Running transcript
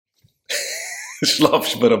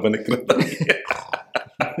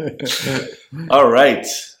All right.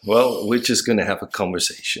 Well, we're just going to have a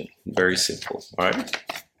conversation. Very simple. All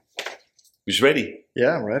right. Who's ready?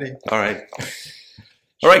 Yeah, I'm ready. All right.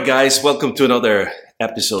 All right, guys. Welcome to another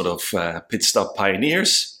episode of Pit Stop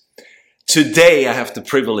Pioneers. Today, I have the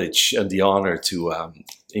privilege and the honor to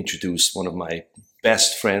introduce one of my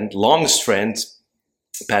best friend, longest friend,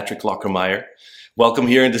 Patrik Lackermeier. Welcome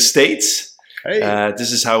here in the States. Hey.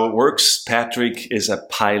 This is how it works. Patrik is a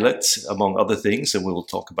pilot, among other things, and we will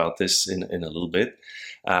talk about this in a little bit.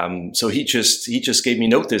 So he just gave me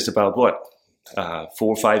notice about 4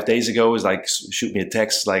 or 5 days ago. Is like shoot me a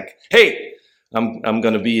text like, "Hey, I'm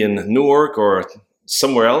going to be in Newark or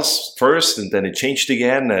somewhere else first," and then it changed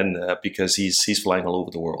again, and because he's flying all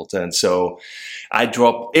over the world, and so I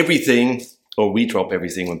drop everything, or we drop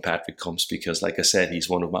everything when Patrik comes, because, like I said, he's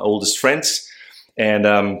one of my oldest friends, and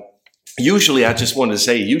usually, I just want to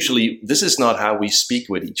say, this is not how we speak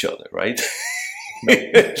with each other, right?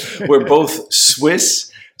 We're both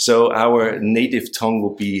Swiss, so our native tongue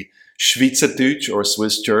will be Schweizerdeutsch or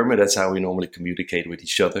Swiss German. That's how we normally communicate with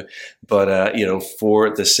each other. But, for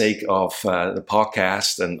the sake of the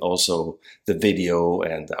podcast and also the video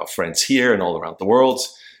and our friends here and all around the world,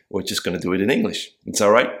 we're just going to do it in English. It's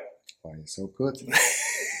all right? Oh, you're so good.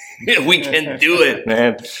 We can do it,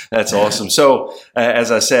 man. That's awesome. So,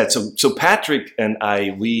 as I said, so Patrik and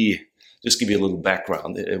I, we just give you a little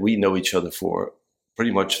background. We know each other for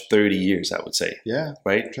pretty much 30 years, I would say. Yeah,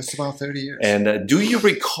 right. Just about 30 years. And do you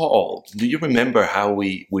remember how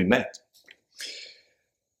we met?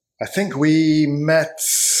 I think we met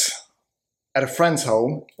at a friend's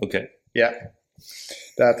home. Okay. Yeah.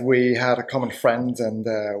 That we had a common friend, and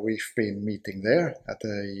we've been meeting there at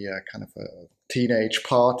a kind of a teenage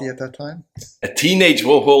party at that time. A teenage?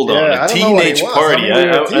 Well, hold on. Yeah, a teenage party. I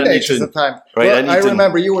mean, we were teenagers at the time. Right, well, I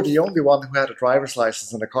remember you were the only one who had a driver's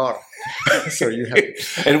license in the car. So you had.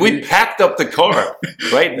 And we packed up the car,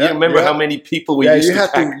 right? Yeah, you remember how many people we used to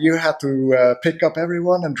pack? You had to pick up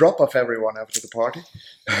everyone and drop off everyone after the party.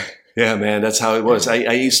 Yeah, man, that's how it was.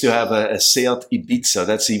 I used to have a Seat Ibiza.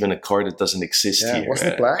 That's even a car that doesn't exist here.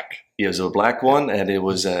 Wasn't it black? It was a black one, and it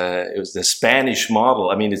was the Spanish model.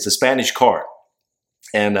 I mean, it's a Spanish car,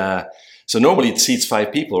 and so normally it seats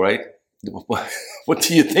 5 people, right? What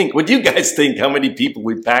do you think? What do you guys think? How many people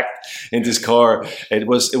we packed in this car? It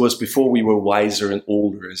was before we were wiser and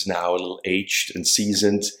older, as now a little aged and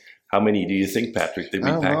seasoned. How many do you think, Patrik, did we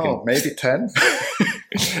pack in? I don't know, maybe 10.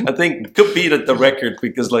 I think it could be the record,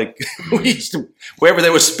 because like we used to, wherever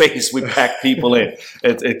there was space, we packed people in.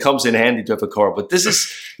 It comes in handy to have a car. But this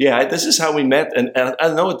is how we met. And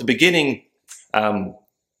I know at the beginning, I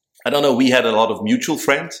don't know, we had a lot of mutual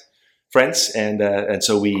friends, and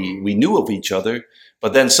so we knew of each other.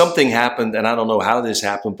 But then something happened, and I don't know how this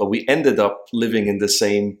happened, but we ended up living in the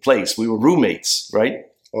same place. We were roommates, right?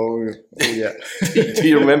 Oh yeah. Do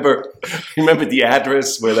you remember the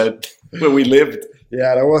address where we lived?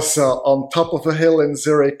 Yeah, that was on top of a hill in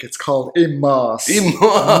Zurich. It's called Immas.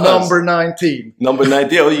 Number 19. Number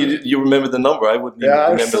 19. Oh, you remember the number? I wouldn't even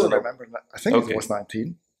remember. I still remember that. I think it was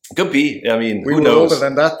 19. Could be. I mean, we who were knows? older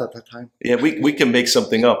than that at the time. Yeah, we can make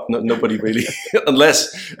something up. Nobody really,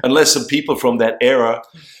 unless some people from that era.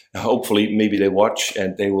 Hopefully, maybe they watch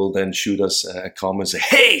and they will then shoot us a comment and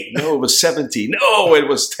say, "Hey, no, it was 70. No, it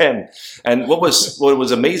was 10." And what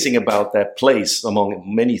was amazing about that place, among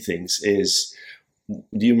many things, is,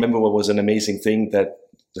 do you remember what was an amazing thing that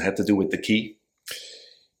had to do with the key?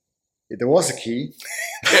 There was a key.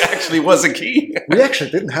 There actually was a key. We actually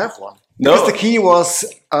didn't have one. No, because the key was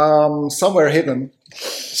somewhere hidden.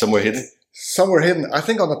 Somewhere hidden. Somewhere hidden. I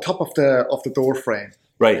think on the top of the door frame.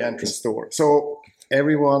 Right. The entrance door. So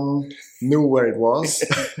everyone knew where it was.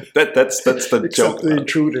 that's the except joke. the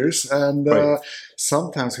intruders. And Right.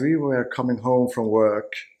 sometimes we were coming home from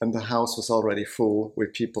work and the house was already full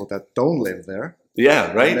with people that don't live there.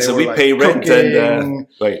 Yeah, right. So we like pay rent cooking, and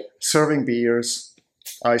right, serving beers,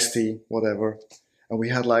 iced tea, whatever. And we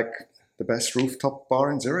had like the best rooftop bar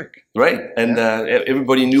in Zurich. right. And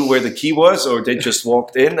everybody knew where the key was, or they just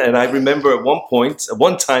walked in. And I remember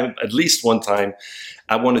at least one time,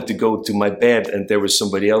 I wanted to go to my bed and there was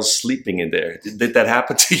somebody else sleeping in there. Did that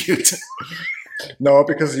happen to you too? No,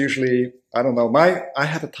 because usually, I don't know, I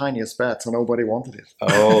had the tiniest bed, so nobody wanted it.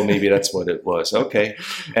 Oh, maybe that's what it was. Okay.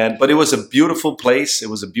 But it was a beautiful place. It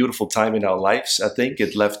was a beautiful time in our lives. I think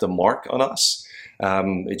it left a mark on us.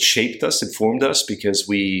 It shaped us, it formed us, because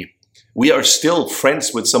we are still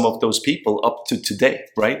friends with some of those people up to today,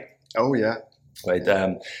 right? Oh, yeah. Right.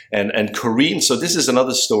 And Corinne, so this is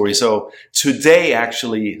another story. So today,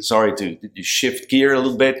 actually, sorry to shift gear a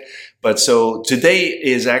little bit, But so today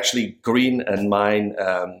is actually Green and mine,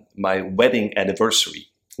 my wedding anniversary,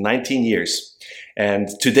 19 years. And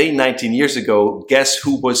today, 19 years ago, guess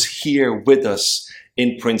who was here with us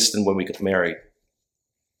in Princeton when we got married?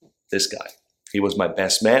 This guy. He was my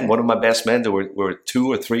best man, one of my best men. There were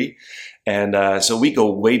two or three. And so we go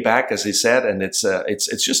way back, as I said, and it's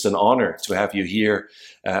just an honor to have you here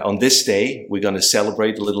on this day. We're going to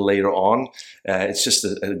celebrate a little later on. It's just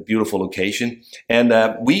a beautiful occasion. And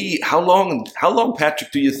how long,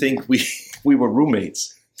 Patrik, do you think we were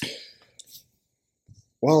roommates?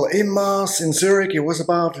 Well, in Zurich, it was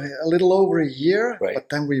about a little over a year, right. But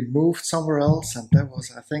then we moved somewhere else, and that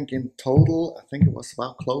was, I think, in total, I think it was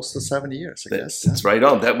about close to 7 years, I guess. That's right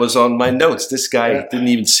on. That was on my notes. This guy didn't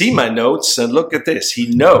even see my notes, and look at this.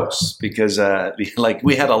 He knows because,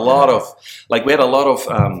 we had a lot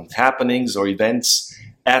of happenings or events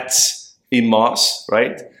in Moss,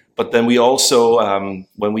 right? But then we also,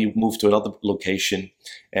 when we moved to another location,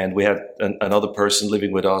 and we had another person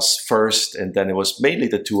living with us first, and then it was mainly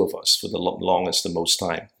the two of us for the longest and most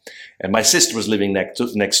time. And my sister was living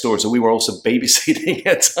next door, so we were also babysitting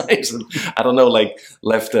at times. And I don't know,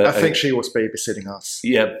 left. I think she was babysitting us.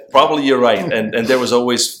 Yeah, probably you're right. And there was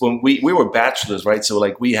always when we were bachelors, right? So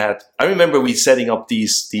I remember we setting up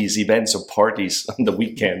these events or parties on the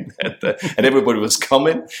weekend, and everybody was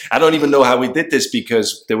coming. I don't even know how we did this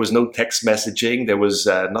because there was no text messaging. There was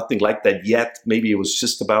nothing like that yet. Maybe it was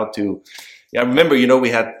just about to. Yeah, I remember, we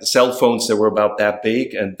had cell phones that were about that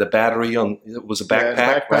big, and the battery it was a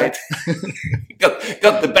backpack, right?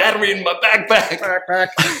 got the battery in my backpack.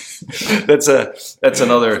 That's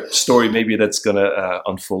another story. Maybe that's gonna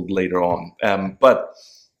unfold later on. But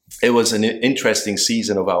it was an interesting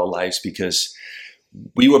season of our lives because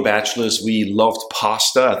we were bachelors. We loved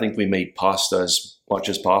pasta. I think we made pasta as much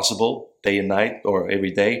as possible, day and night or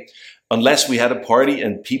every day, unless we had a party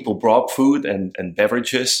and people brought food and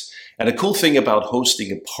beverages. And the cool thing about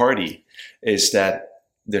hosting a party is that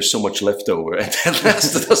there's so much leftover, and that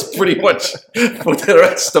lasted us pretty much for the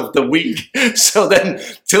rest of the week. So then,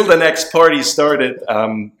 till the next party started,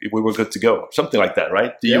 we were good to go. Something like that,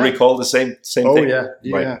 right? Do you recall the same thing? Oh, yeah.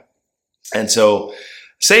 Right. And so,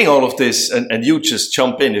 saying all of this, and you just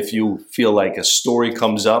jump in if you feel like a story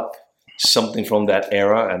comes up, something from that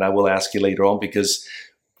era, and I will ask you later on because.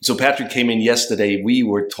 So Patrik came in yesterday. We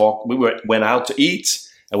went out to eat.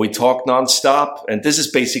 And we talked nonstop, and this is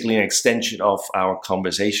basically an extension of our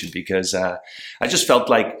conversation because I just felt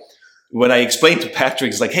like when I explained to Patrik,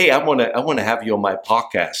 it's like, "Hey, I want to have you on my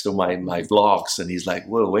podcast or my vlogs," and he's like,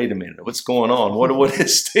 "Whoa, wait a minute, what's going on? What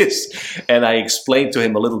is this?" And I explained to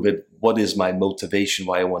him a little bit what is my motivation,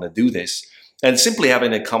 why I want to do this, and simply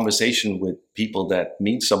having a conversation with people that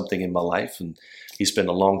mean something in my life. And he's been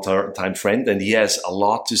a long-time friend, and he has a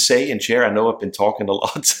lot to say and share. I know I've been talking a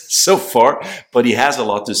lot so far, but he has a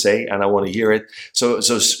lot to say, and I want to hear it. So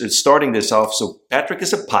starting this off, so Patrik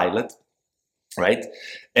is a pilot, right?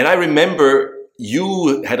 And I remember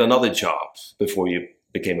you had another job before you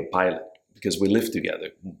became a pilot because we lived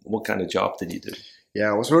together. What kind of job did you do?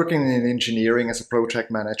 Yeah, I was working in engineering as a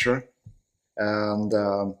project manager, and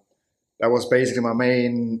that was basically my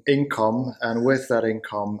main income, and with that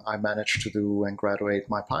income, I managed to do and graduate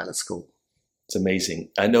my pilot school. It's amazing.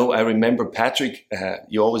 I remember, Patrik,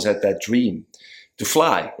 you always had that dream to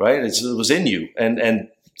fly, right? It was in you. And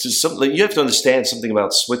you have to understand something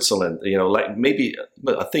about Switzerland, maybe,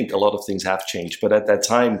 but I think a lot of things have changed. But at that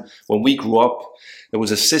time, when we grew up, there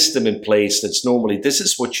was a system in place that's normally, this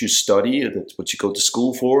is what you study, that's what you go to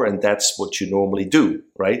school for, and that's what you normally do,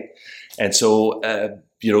 right? And so,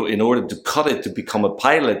 in order to cut it to become a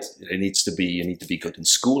pilot, you need to be good in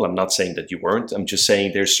school. I'm not saying that you weren't. I'm just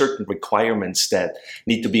saying there's certain requirements that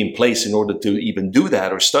need to be in place in order to even do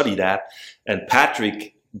that or study that. And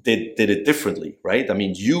Patrik did it differently, right? I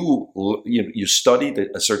mean, you studied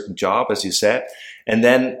a certain job, as you said, and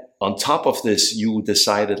then on top of this, you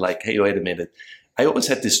decided like, hey, wait a minute, I always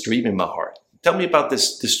had this dream in my heart. Tell me about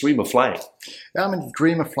this dream of flying. Yeah, the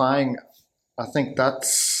dream of flying, I think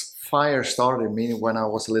fire started in me when I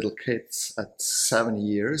was a little kid at 7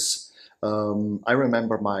 years. I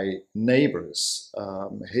remember my neighbors,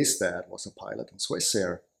 his dad was a pilot in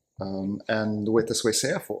Swissair, and with the Swiss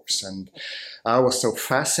Air Force. And I was so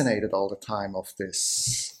fascinated all the time of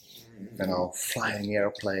this, flying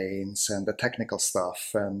airplanes and the technical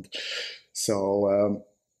stuff. And so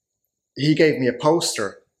he gave me a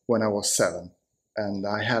poster when I was 7. And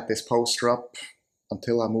I had this poster up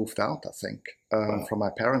until I moved out, I think, from my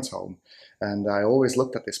parents' home. And I always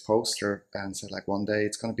looked at this poster and said, like, one day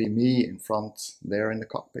it's going to be me in front there in the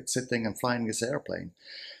cockpit, sitting and flying this airplane.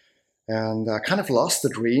 And I kind of lost the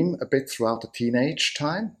dream a bit throughout the teenage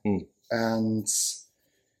time. And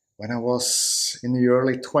when I was in the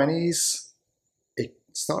early 20s, it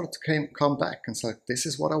started to come back, and it's like, this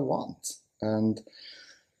is what I want. And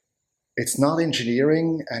it's not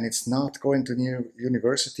engineering, and it's not going to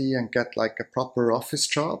university and get like a proper office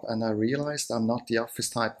job. And I realized I'm not the office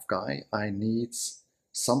type of guy. I need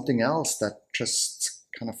something else that just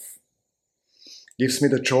kind of gives me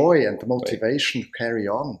the joy and the motivation to carry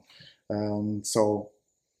on. So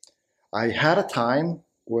I had a time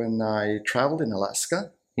when I traveled in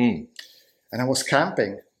Alaska, and I was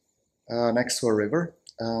camping next to a river,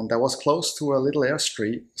 and I was close to a little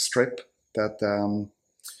airstrip that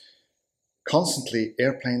constantly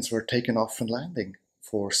airplanes were taking off and landing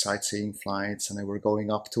for sightseeing flights, and they were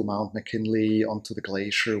going up to Mount McKinley onto the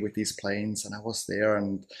glacier with these planes, and I was there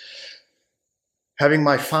and having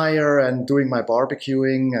my fire and doing my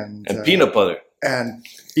barbecuing and peanut butter. And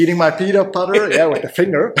eating my peanut butter, with the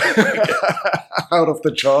finger out of the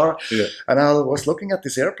jar. Yeah. And I was looking at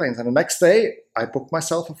these airplanes. And the next day, I booked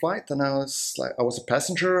myself a flight, and I was a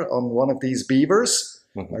passenger on one of these Beavers,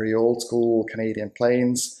 very old school Canadian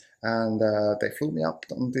planes, and they flew me up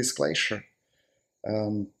on this glacier.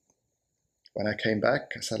 When I came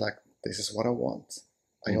back, I said, like, this is what I want.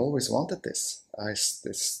 I always wanted this.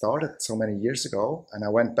 This started so many years ago, and I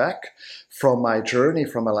went back from my journey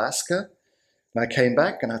from Alaska. And I came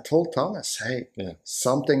back and I told Thomas, hey,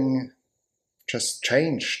 something just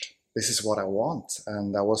changed. This is what I want.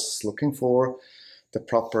 And I was looking for the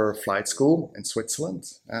proper flight school in Switzerland.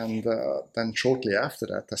 And then shortly after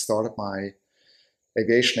that, I started my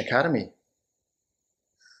aviation academy.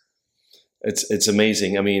 It's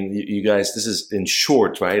amazing. I mean, you guys, this is in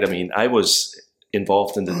short, right? I mean, I was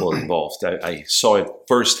involved in I saw it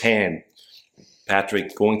firsthand.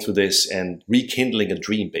 Patrik going through this and rekindling a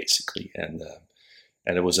dream, basically, and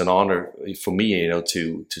it was an honor for me,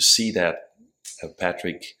 to see that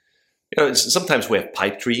Patrik. Sometimes we have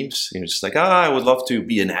pipe dreams. Just like, I would love to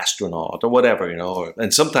be an astronaut or whatever,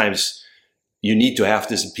 and sometimes you need to have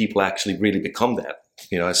this, and people actually really become that.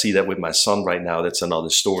 I see that with my son right now. That's another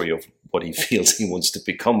story of what he feels he wants to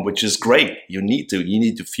become, which is great. You need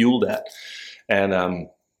to fuel that, and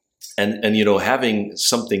having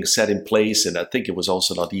something set in place. And I think it was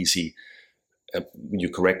also not easy. You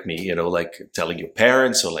correct me, like telling your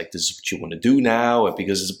parents, or like, this is what you want to do now,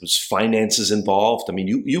 because it was finances involved. I mean,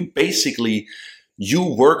 you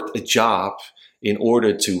worked a job in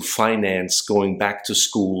order to finance going back to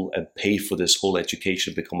school and pay for this whole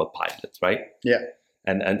education, become a pilot, right? Yeah.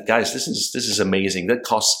 And guys, this is amazing. That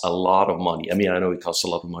costs a lot of money. I mean, I know it costs a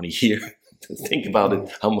lot of money here. Think about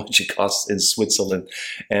it, how much it costs in Switzerland.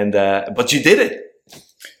 And but you did it.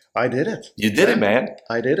 I did it. You did it, man.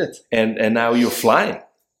 I did it. And now you're flying.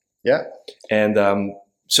 Yeah. And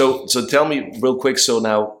so tell me real quick. So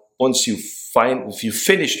now, once if you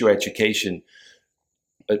finished your education,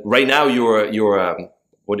 right now you're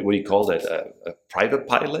what do you call that? A private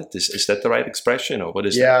pilot? Is that the right expression, or what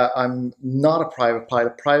is that? Yeah, I'm not a private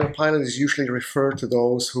pilot. Private pilot is usually referred to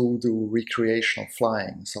those who do recreational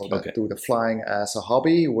flying. So that do the flying as a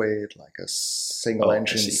hobby with like a single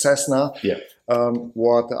engine Cessna. Yeah.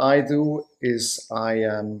 What I do is I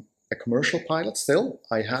am a commercial pilot still.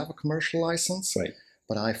 I have a commercial license, right,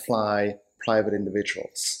 but I fly private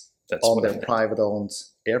individuals That's on their private-owned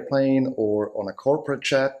airplane or on a corporate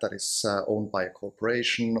jet that is owned by a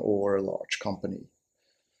corporation or a large company.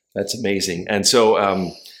 That's amazing. And so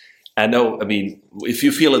I know, I mean, if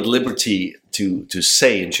you feel at liberty to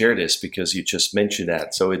say and share this, because you just mentioned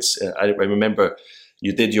that. So it's, I remember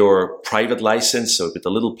you did your private license, so with the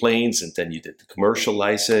little planes, and then you did the commercial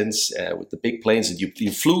license with the big planes, and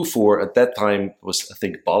you flew for, at that time, was I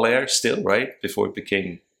think Ball Air still, right? Before it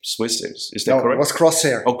became Swiss. Is that correct? It was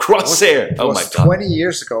Crossair. Oh, Crossair. It was 20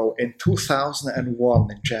 years ago, in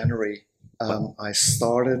 2001, in January. I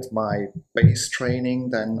started my base training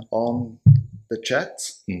then on the jet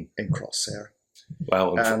in Crossair.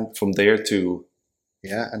 Wow, and from there to...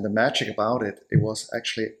 Yeah, and the magic about it, it was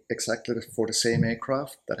actually exactly for the same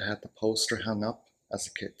aircraft that I had the poster hung up as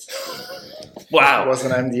a kid. Wow. It was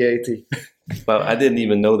an MD-80. Well, I didn't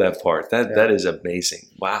even know that part. That is amazing.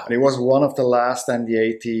 Wow. And it was one of the last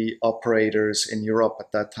MD-80 operators in Europe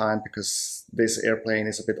at that time, because this airplane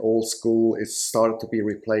is a bit old school. It started to be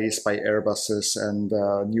replaced by Airbuses and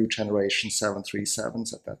new generation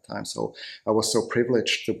 737s at that time. So I was so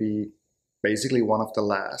privileged to be basically one of the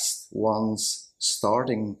last ones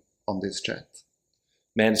starting on this jet.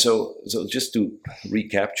 Man, so just to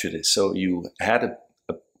recapture this, so you had a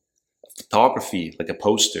photography, like a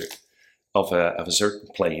poster of a certain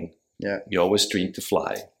plane. Yeah. You always dreamed to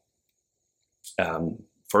fly.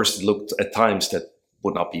 first it looked at times that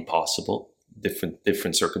would not be possible,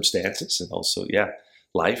 different circumstances, and also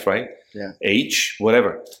life, right? Yeah. Age,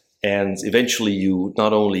 whatever. And eventually you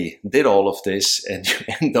not only did all of this and you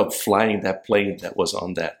end up flying that plane that was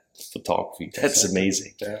on that photography. That's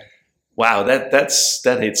amazing. Yeah. Wow,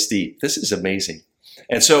 that hits deep. This is amazing.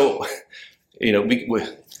 And so,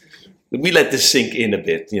 we let this sink in a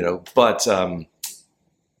bit, but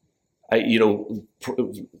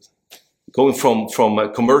going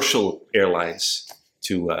from commercial airlines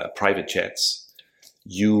to private jets,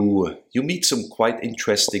 you meet some quite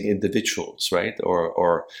interesting individuals, right?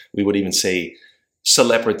 Or we would even say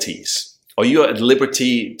celebrities. Are you at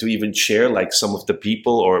liberty to even share like some of the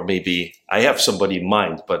people, or maybe I have somebody in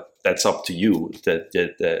mind, but that's up to you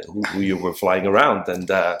who you were flying around and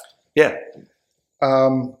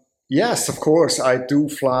Yes, of course, I do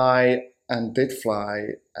fly and did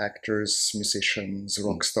fly actors, musicians,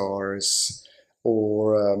 rock stars,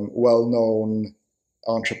 or well-known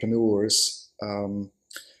entrepreneurs.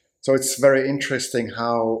 So it's very interesting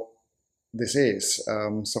how this is.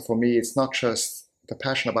 So for me, it's not just the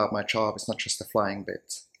passion about my job. It's not just the flying bit,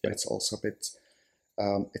 but it's also a bit,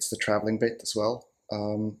 it's the traveling bit as well,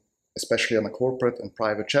 especially on a corporate and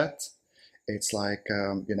private jet. It's like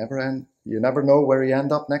you never know where you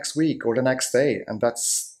end up next week or the next day. And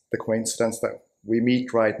that's the coincidence that we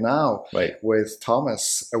meet right now. Right. With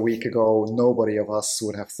Thomas a week ago. Nobody of us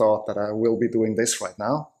would have thought that I will be doing this right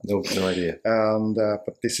now. No idea. And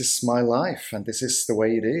but this is my life, and this is the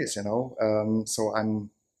way it is, so I'm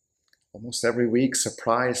almost every week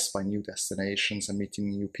surprised by new destinations and meeting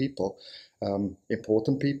new people,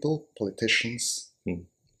 important people, politicians,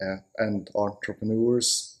 and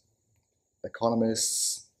entrepreneurs,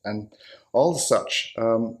 economists, and all such.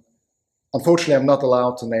 Unfortunately, I'm not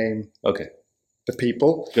allowed to name the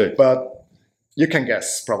people. Good. But you can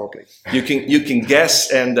guess, probably. You can guess,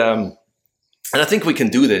 and I think we can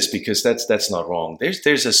do this because that's not wrong.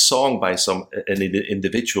 There's a song by an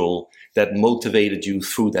individual that motivated you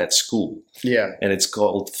through that school. Yeah. And it's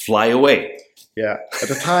called "Fly Away." Yeah. At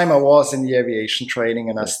the time, I was in the aviation training,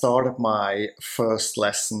 and I started my first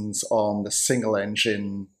lessons on the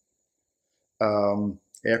single-engine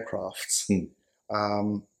aircrafts.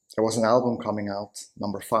 There was an album coming out,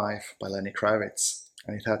 number 5, by Lenny Kravitz,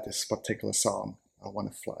 and it had this particular song, "I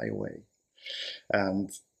Want to Fly Away,"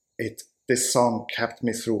 and this song kept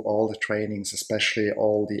me through all the trainings, especially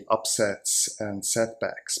all the upsets and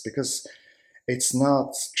setbacks, because it's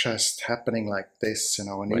not just happening like this, and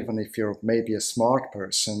Right. even if you're maybe a smart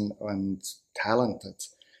person and talented,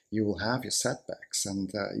 you will have your setbacks,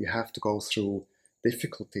 and you have to go through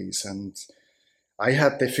difficulties. And I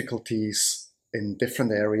had difficulties in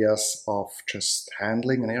different areas of just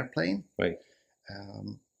handling an airplane. Right.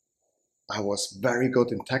 I was very good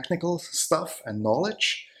in technical stuff and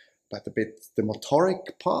knowledge, but a bit the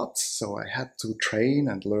motoric part. So I had to train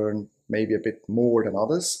and learn maybe a bit more than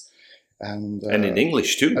others. And in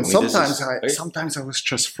English too. And sometimes I was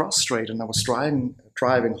just frustrated, and I was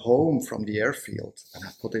driving home from the airfield, and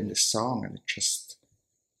I put in this song, and it just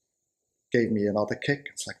gave me another kick.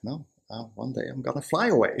 It's like, no, one day I'm gonna fly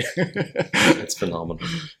away. That's phenomenal.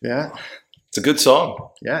 Yeah, it's a good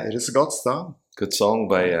song. Yeah, it is a good song. Good song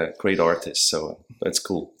by a great artist. So that's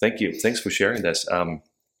cool. Thank you. Thanks for sharing this.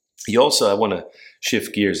 You also, I want to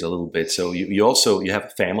shift gears a little bit. So you have a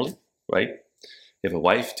family, right? You have a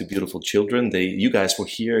wife, 2 beautiful children. You guys were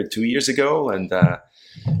here 2 years ago, and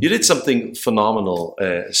you did something phenomenal,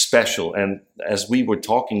 special. And as we were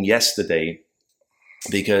talking yesterday,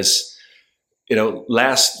 because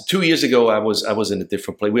 2 years ago I was in a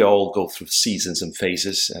different place. We all go through seasons and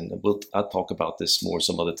phases, and I'll talk about this more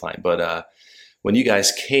some other time. But when you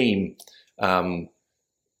guys came,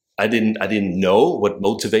 I didn't know what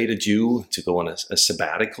motivated you to go on a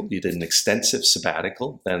sabbatical. You did an extensive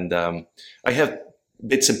sabbatical, and I have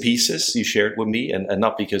bits and pieces you shared with me, and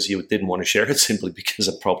not because you didn't want to share it, simply because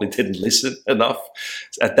I probably didn't listen enough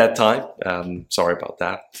at that time. Sorry about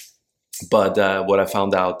that. But what I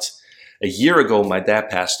found out a year ago, my dad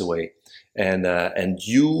passed away, and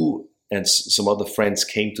you and some other friends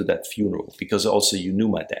came to that funeral because also you knew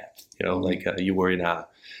my dad. You were in a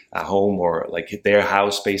home or like their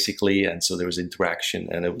house basically, and so there was interaction,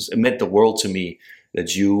 and it meant the world to me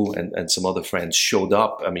that you and some other friends showed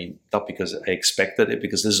up. I mean, not because I expected it,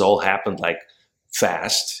 because this all happened like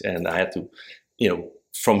fast, and I had to,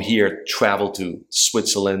 from here travel to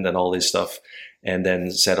Switzerland and all this stuff, and then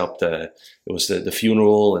set up the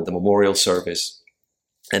funeral and the memorial service.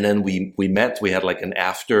 And then we met. We had like an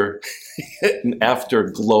afterglow,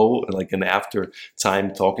 like an after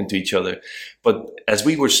time talking to each other. But as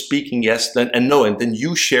we were speaking yesterday, and then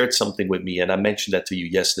you shared something with me, and I mentioned that to you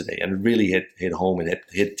yesterday, and it really hit home and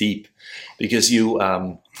hit deep, because you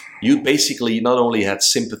basically not only had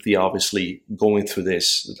sympathy, obviously going through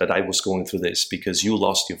this, that I was going through this, because you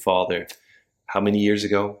lost your father how many years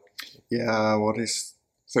ago? Yeah, what is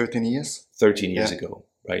 13 years? 13 years ago.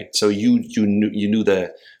 Right, so you knew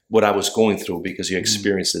what I was going through because you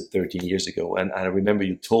experienced it 13 years ago, and I remember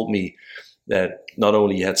you told me that not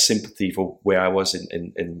only you had sympathy for where I was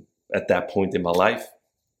in at that point in my life,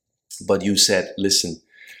 but you said, "Listen,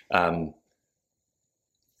 I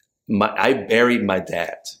buried my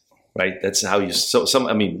dad." Right, that's how you. So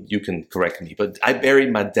I mean, you can correct me, but I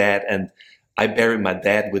buried my dad, and I buried my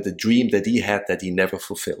dad with a dream that he had that he never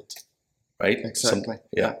fulfilled. Right? Exactly.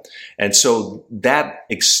 Yeah. And so that,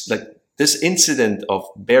 this incident of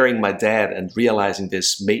burying my dad and realizing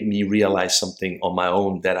this made me realize something on my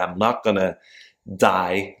own, that I'm not going to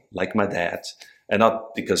die like my dad. And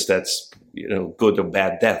not because that's, good or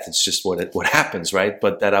bad death. It's just what happens, right?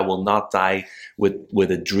 But that I will not die with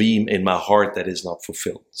a dream in my heart that is not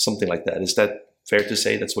fulfilled. Something like that. Is that fair to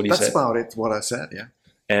say? That's what he said? That's about it, what I said, yeah.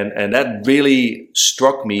 And that really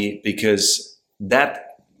struck me, because that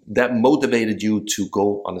motivated you to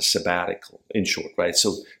go on a sabbatical, in short, right?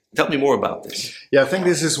 So tell me more about this. Yeah, I think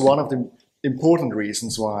this is one of the important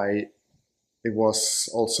reasons why it was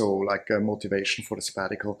also like a motivation for the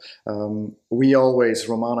sabbatical.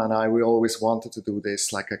 Romana and I, we always wanted to do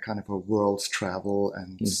this, like a kind of a world travel,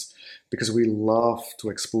 and because we love to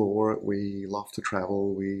explore, we love to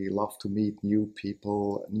travel, we love to meet new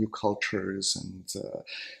people, new cultures, and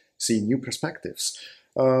see new perspectives.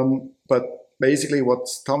 But basically, what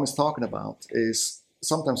Tom is talking about is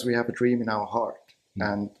sometimes we have a dream in our heart,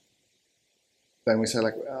 and then we say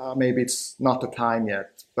like, maybe it's not the time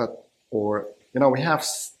yet, or we have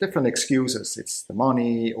different excuses. It's the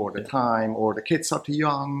money, or the time, or the kids are too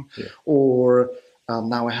young, or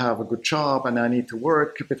now I have a good job and I need to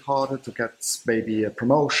work a bit harder to get maybe a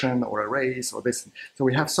promotion or a raise or this. So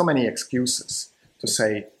we have so many excuses to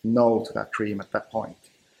say no to that dream at that point,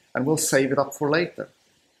 and we'll save it up for later.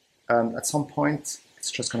 And at some point,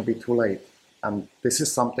 it's just going to be too late. And this is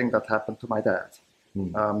something that happened to my dad.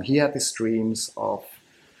 He had these dreams of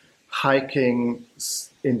hiking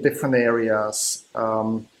in different areas.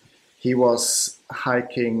 He was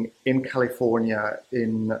hiking in California,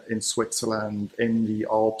 in Switzerland, in the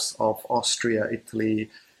Alps of Austria, Italy,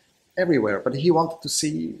 everywhere. But he wanted to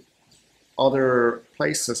see other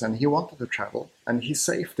places, and he wanted to travel. And he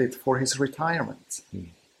saved it for his retirement.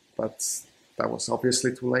 But that was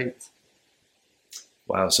obviously too late.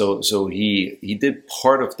 Wow. So he did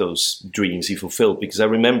part of those dreams he fulfilled, because I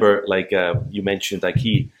remember, like you mentioned, like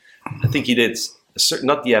I think he did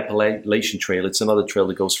not the Appalachian Trail. It's another trail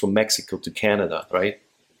that goes from Mexico to Canada, right?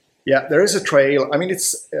 Yeah, there is a trail. I mean,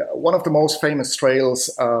 it's one of the most famous trails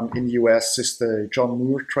in the US is the John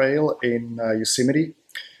Muir Trail in Yosemite.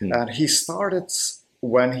 And he started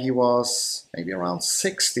when he was maybe around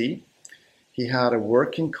 60. He had a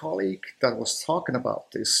working colleague that was talking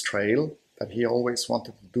about this trail, that he always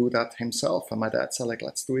wanted to do that himself. And my dad said, like,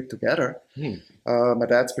 let's do it together. My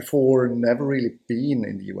dad's before never really been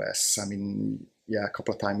in the US. I mean, yeah, a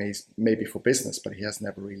couple of times maybe for business, but he has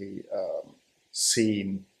never really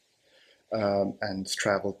seen and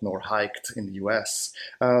traveled nor hiked in the US.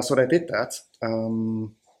 So they did that.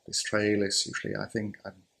 This trail is usually, I think,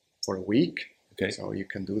 for a week. Okay. So you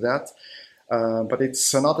can do that. But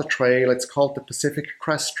it's another trail. It's called the Pacific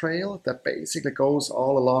Crest Trail, that basically goes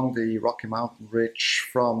all along the Rocky Mountain Ridge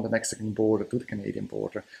from the Mexican border to the Canadian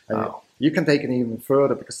border. Wow. You can take it even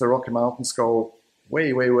further, because the Rocky Mountains go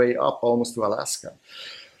way, way, way up, almost to Alaska.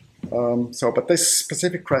 But this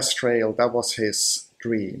Pacific Crest Trail, that was his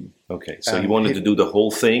dream. Okay, so he wanted to do the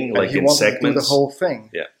whole thing, like in segments? He wanted to do the whole thing.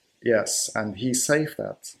 Yeah. Yes, and he saved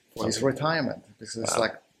that for his retirement. This is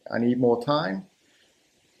like, I need more time.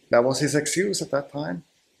 That was his excuse at that time.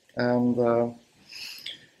 And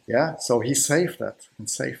so he saved that.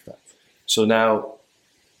 So now,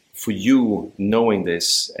 for you, knowing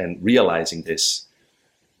this and realizing this,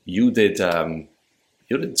 you did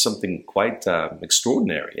something quite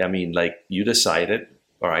extraordinary. I mean, like, you decided,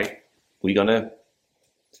 all right, I'm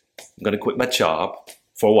gonna quit my job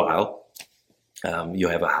for a while. You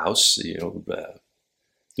have a house,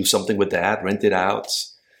 do something with that, rent it out,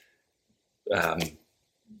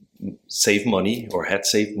 save money, or had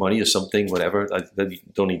saved money or something, whatever. You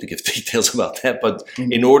don't need to give details about that, but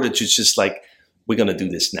in order to just like, we're gonna do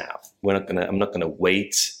this now. I'm not gonna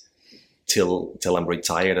wait till I'm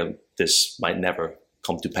retired, and this might never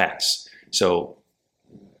come to pass. So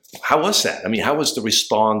how was that? I mean, how was the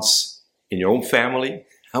response in your own family?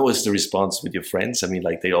 How was the response with your friends? I mean,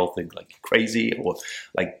 like they all think like crazy or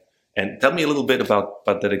like, and tell me a little bit about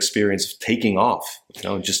that experience of taking off,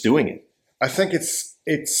 just doing it. I think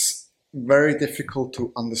it's very difficult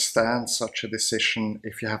to understand such a decision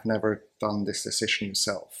if you have never done this decision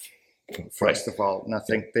yourself, first of all. And I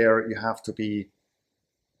think there you have to be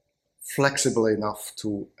flexible enough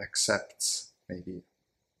to accept maybe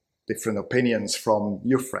different opinions from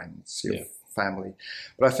your friends, your family.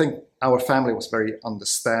 But I think our family was very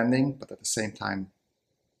understanding, but at the same time,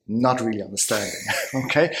 not really understanding.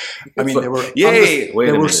 Okay, I mean, they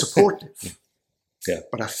were supportive. Yeah.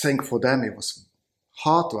 But I think for them it was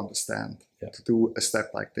hard to understand to do a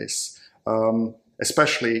step like this.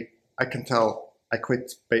 Especially, I can tell I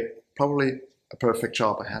quit probably a perfect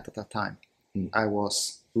job I had at that time. I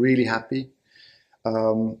was really happy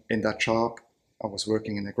in that job. I was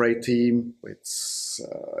working in a great team,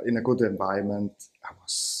 in a good environment. I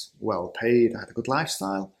was well paid. I had a good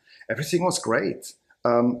lifestyle. Everything was great.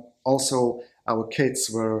 Also, our kids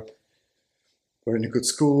were in a good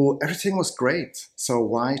school. Everything was great. So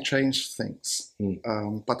why change things?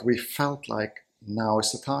 But we felt like now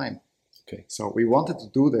is the time. Okay. So we wanted to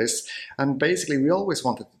do this. And basically, we always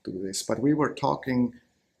wanted to do this. But we were talking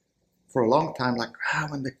for a long time, like,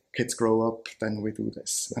 when the kids grow up, then we do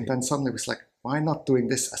this. Right. And then suddenly it was like, why not doing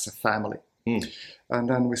this as a family? And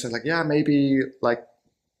then we said, like, maybe like,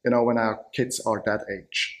 when our kids are that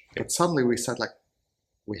age. But suddenly we said, like,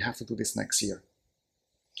 we have to do this next year.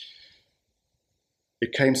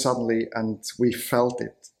 It came suddenly and we felt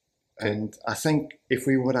it. Okay. And I think if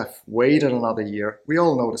we would have waited another year, we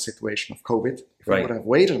all know the situation of COVID. If we would have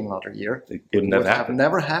waited another year, it would have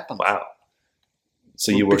never happened. Wow.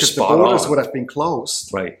 So you were spot on. Because the borders on. would have been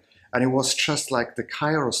closed. Right. And it was just like the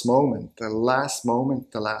Kairos moment, the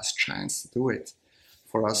last chance to do it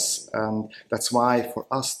for us. And that's why for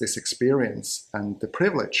us, this experience and the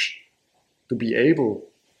privilege to be able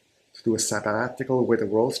to do a sabbatical with a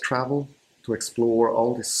world travel, to explore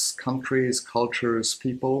all these countries, cultures,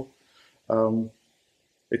 people.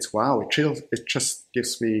 It's wow. It just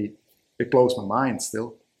gives me, it blows my mind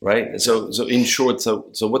still. Right. So in short, so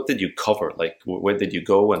what did you cover? Like, where did you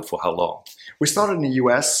go and for how long? We started in the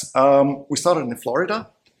US. We started in Florida,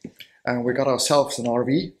 and we got ourselves an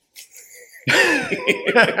RV.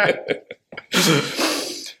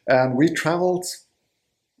 And we traveled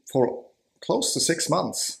for close to 6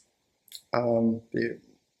 months. The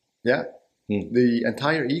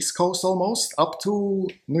entire East Coast almost, up to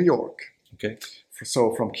New York. Okay.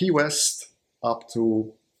 So from Key West up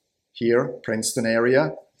to here, Princeton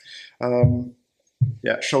area.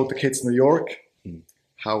 Showed the kids New York,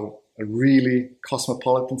 how a really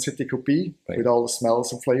cosmopolitan city could be, with all the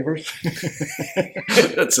smells and flavors.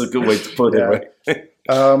 That's a good way to put it, right?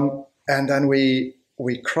 And then we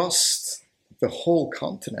crossed the whole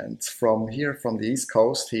continent from the East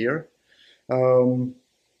Coast here,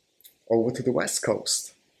 over to the West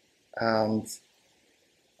Coast. And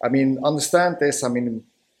I mean, understand this, I mean,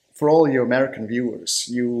 for all you American viewers,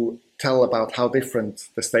 you tell about how different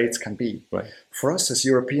the states can be. Right. For us as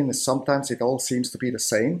Europeans, sometimes it all seems to be the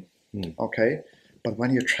same, okay? But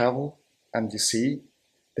when you travel and you see,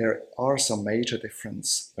 there are some major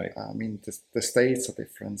difference. Right. I mean, the states are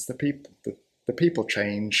different, the people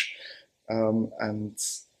change, and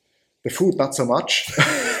the food not so much.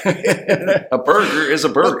 A burger is a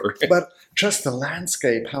burger. But just the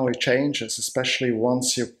landscape, how it changes, especially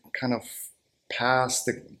once you kind of pass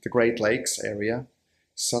the Great Lakes area,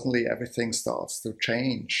 suddenly everything starts to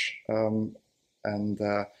change.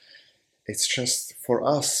 It's just, for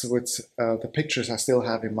us, with the pictures I still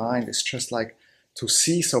have in mind, it's just like to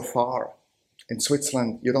see so far. In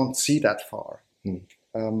Switzerland, you don't see that far.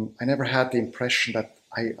 I never had the impression that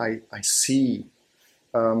I see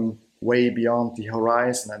way beyond the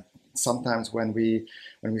horizon. And sometimes when we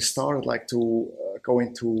started like to go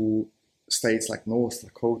into states like North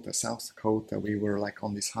Dakota, South Dakota, we were like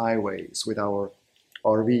on these highways with our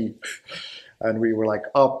RV, and we were like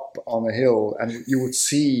up on a hill, and you would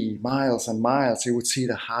see miles and miles. You would see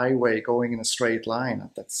the highway going in a straight line.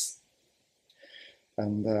 It's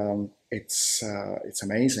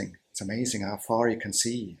amazing. It's amazing how far you can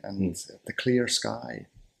see, and the clear sky.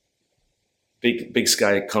 Big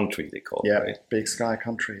sky country, they call it, right? Big sky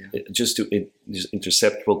country. Yeah. Just to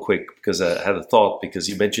intercept real quick, because I had a thought, because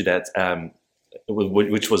you mentioned that,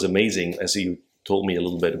 which was amazing, as you told me a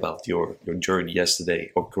little bit about your journey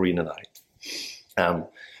yesterday, or Corinne and I.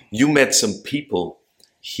 You met some people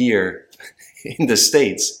here in the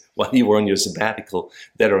States while you were on your sabbatical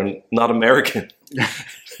that are not American,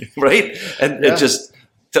 right? And it just,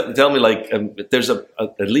 tell me, like, there's at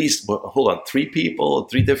least, well, hold on, three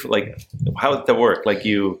different, like, how did that work? Like,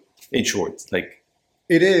 in short, like.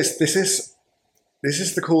 It is. This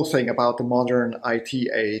is the cool thing about the modern IT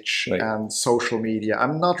age Right. and social media.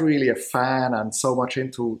 I'm not really a fan and so much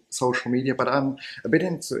into social media, but I'm a bit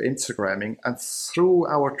into Instagramming. And through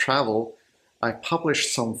our travel, I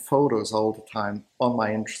published some photos all the time on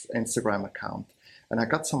my Instagram account. And I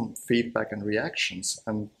got some feedback and reactions.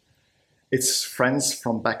 And it's friends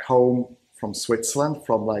from back home, from Switzerland,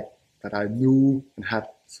 from like that I knew and had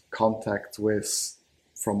contact with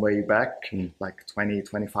from way back, like 20,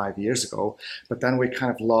 25 years ago. But then we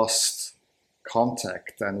kind of lost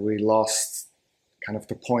contact and we lost kind of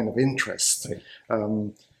the point of interest. Right.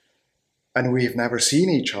 And we've never seen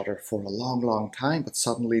each other for a long, long time. But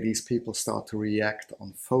suddenly these people start to react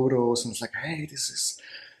on photos and it's like, hey, this is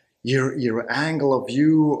your angle of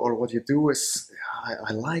view or what you do is,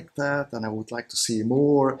 I like that and I would like to see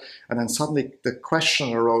more. And then suddenly the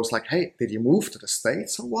question arose like, hey, did you move to the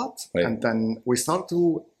States or what? Right. And then we started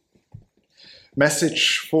to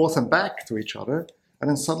message forth and back to each other. And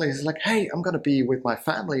then suddenly he's like, hey, I'm going to be with my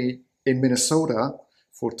family in Minnesota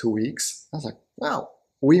for 2 weeks. I was like, wow,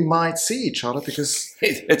 we might see each other because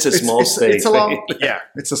it's a small state. It's a long, yeah,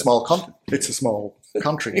 it's a small country. It's a small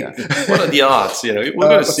country. Yeah. What are the odds? You know, we're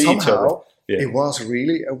going to see each other. Yeah.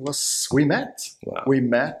 We met. Wow. We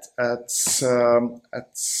met at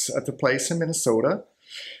the place in Minnesota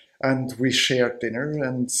and we shared dinner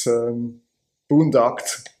and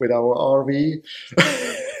boondocked with our RV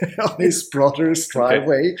on his brother's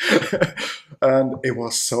driveway. And it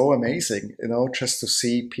was so amazing, you know, just to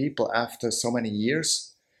see people after so many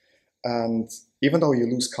years. And even though you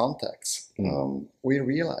lose contacts, we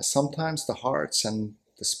realize sometimes the hearts and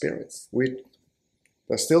the spirits,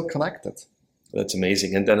 they're still connected. That's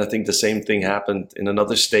amazing. And then I think the same thing happened in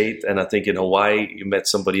another state. And I think in Hawaii, you met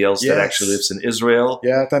somebody else that actually lives in Israel.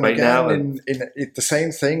 Yeah, then right again, now. The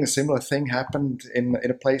same thing, a similar thing happened in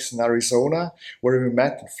a place in Arizona where we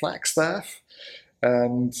met in Flagstaff.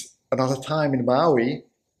 And another time in Maui,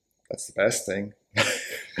 that's the best thing.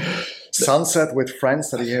 Sunset with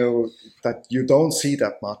friends that you don't see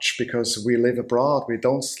that much because we live abroad. We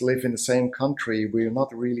don't live in the same country. We're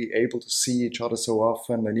not really able to see each other so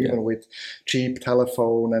often. And even with cheap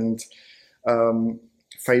telephone and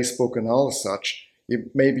Facebook and all such,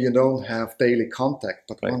 maybe you don't have daily contact.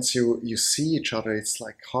 But once you see each other, it's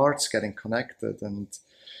like hearts getting connected and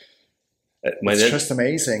it's just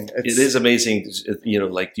amazing. It is amazing, you know,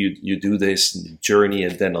 like you do this journey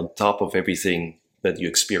and then on top of everything that you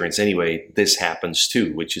experience anyway, this happens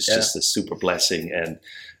too, which is just a super blessing. And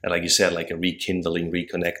like you said, like a rekindling,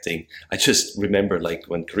 reconnecting. I just remember like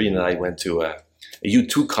when Corinne and I went to a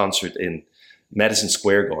U2 concert in Madison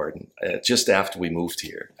Square Garden just after we moved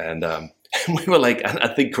here. And we were like,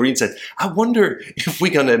 I think Corinne said, I wonder if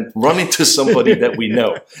we're going to run into somebody that we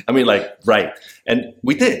know. I mean, like, right. And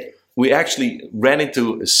we did. We actually ran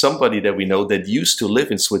into somebody that we know that used to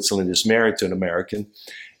live in Switzerland, is married to an American.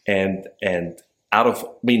 And out of,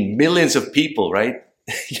 millions of people, right?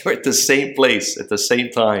 You're at the same place at the same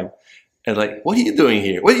time. And like, what are you doing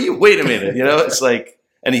here? Wait a minute, you know? It's like,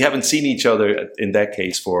 and you haven't seen each other in that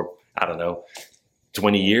case for, I don't know,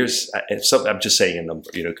 20 years. I'm just saying a number,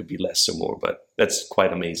 you know, it could be less or more, but that's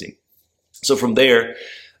quite amazing. So from there,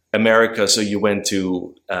 America, so you went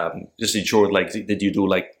to, just in short, like, did you do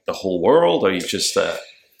like the whole world or you just...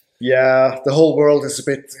 Yeah, the whole world is a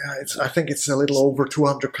bit, I think it's a little over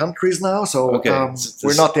 200 countries now, so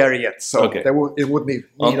we're not there yet. So it would need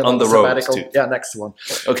on the road too. Yeah, next one.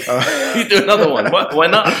 Okay, you do another one. Why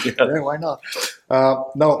not? Yeah, why not?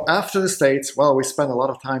 No, after the States, well, we spent a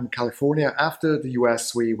lot of time in California. After the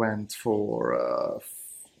US, we went for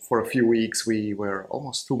a few weeks. We were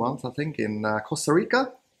almost 2 months, I think, in Costa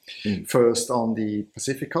Rica. First on the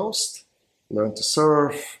Pacific coast, learned to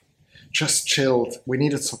surf. Just chilled. We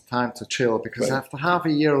needed some time to chill because after half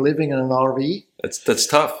a year living in an RV, that's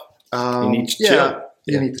tough. You need to chill.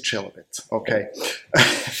 You need to chill a bit. Okay,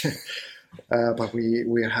 but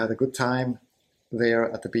we had a good time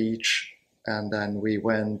there at the beach, and then we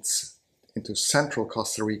went into central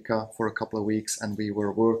Costa Rica for a couple of weeks, and we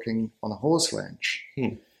were working on a horse ranch,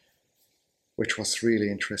 which was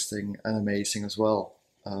really interesting and amazing as well.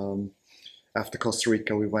 After Costa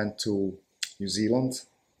Rica, we went to New Zealand.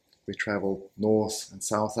 We traveled North and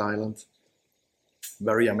South Island.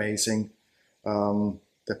 Very amazing.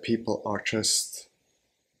 The people are just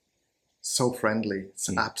so friendly. It's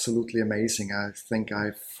absolutely amazing. I think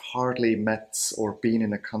I've hardly met or been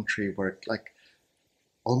in a country where like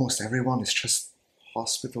almost everyone is just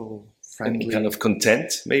hospitable, friendly. And kind of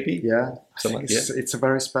content, maybe? Yeah, I Something, think it's a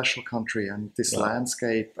very special country, and this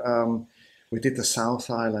landscape. We did the South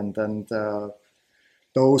Island, and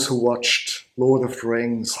those who watched Lord of the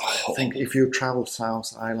Rings, I think if you travel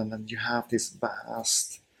South Island and you have this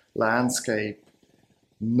vast landscape,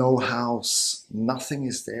 no house, nothing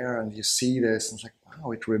is there, and you see this, and it's like,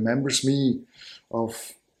 wow, it remembers me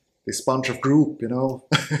of this bunch of group, you know.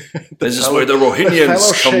 This is where the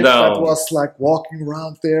Rohingyans come down. That was like walking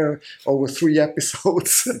around there over 3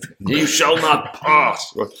 episodes. You shall not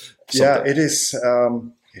pass. Yeah, it is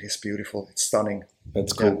beautiful. It's stunning.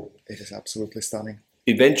 That's cool. Yeah, it is absolutely stunning.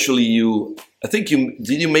 Eventually,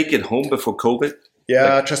 did you make it home before COVID?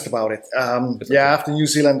 Yeah, just about it. After New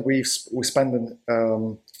Zealand, we spent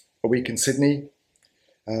a week in Sydney.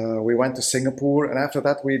 We went to Singapore, and after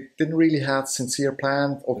that, we didn't really have sincere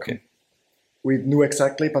plan. We knew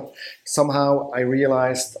exactly, but somehow I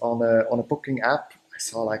realized on a booking app, I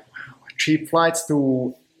saw like, wow, cheap flights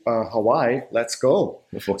to Hawaii. Let's go.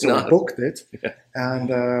 So we booked it,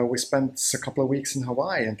 and we spent a couple of weeks in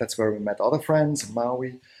Hawaii, and that's where we met other friends in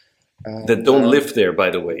Maui. That don't live there, by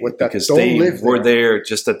the way, because they were there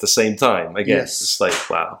just at the same time. I guess it's like,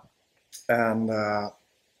 wow. And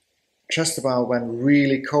just about when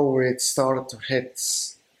really COVID started to hit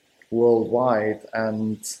worldwide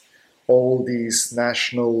and all these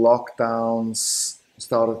national lockdowns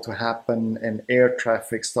started to happen and air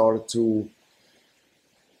traffic started to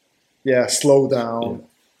slow down.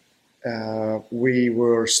 We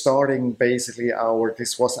were starting basically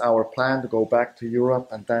this was our plan to go back to Europe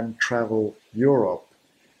and then travel Europe.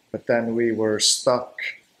 But then we were stuck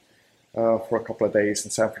for a couple of days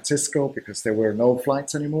in San Francisco because there were no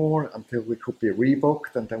flights anymore until we could be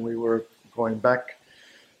rebooked. And then we were going back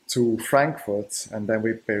to Frankfurt, and then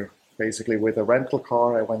we basically with a rental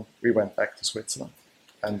car, we went back to Switzerland.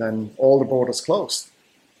 And then all the borders closed.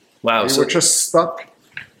 Wow. We were just stuck.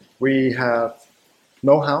 We had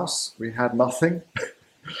no house, we had nothing.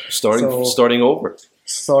 Starting over.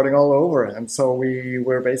 Starting all over. And so we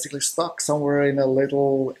were basically stuck somewhere in a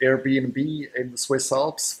little Airbnb in the Swiss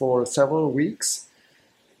Alps for several weeks.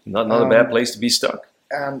 Not a bad place to be stuck.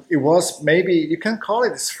 And it was, maybe you can call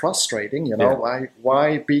it, it's frustrating, you know,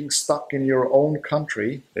 why being stuck in your own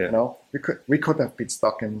country, you know, we could have been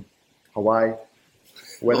stuck in Hawaii.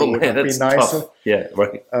 Whether it would have been nicer. Tough. Yeah,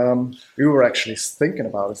 right. We were actually thinking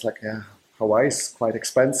about it. It's like, Hawaii is quite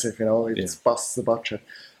expensive, you know, it busts the budget.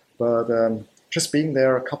 But just being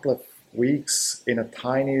there a couple of weeks in a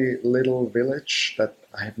tiny little village that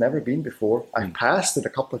I had never been before. I passed it a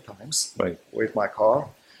couple of times with my car,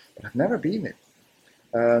 but I've never been it.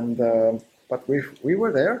 And but we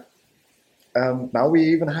were there. Now we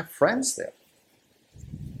even have friends there.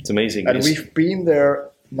 It's amazing. And we've been there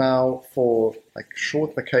now for like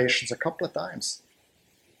short vacations a couple of times.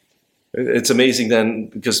 It's amazing then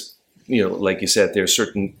because, you know, like you said, there are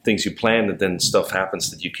certain things you plan and then stuff happens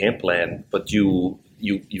that you can't plan, but you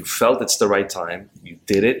felt it's the right time. You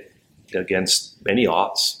did it against many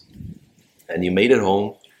odds and you made it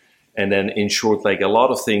home. And then in short, like a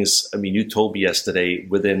lot of things, I mean, you told me yesterday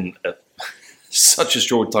within such a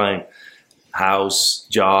short time, house,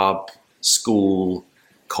 job, school,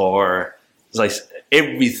 car, it's like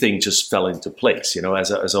everything just fell into place, you know,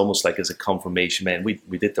 as almost like as a confirmation, man,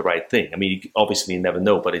 we did the right thing. I mean, obviously you never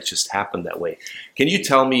know, but it just happened that way. Can you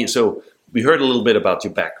tell me, so we heard a little bit about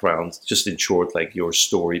your background, just in short, like your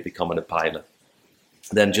story, becoming a pilot,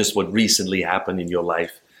 then just what recently happened in your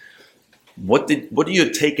life. What are you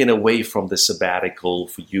taking away from the sabbatical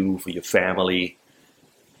for you, for your family,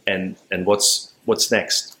 and what's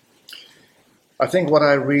next? I think what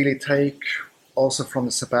I really take also from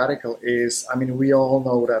the sabbatical is, I mean, we all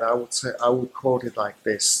know that I would quote it like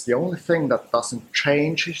this: the only thing that doesn't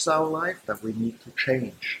change is our life, that we need to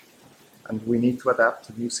change, and we need to adapt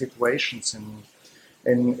to new situations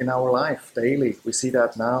in our life daily. We see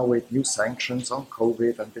that now with new sanctions on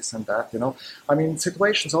COVID and this and that, you know. I mean,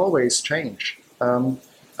 situations always change.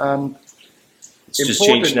 It's just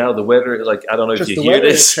changed now. The weather, like, I don't know if you hear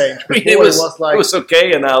this. It was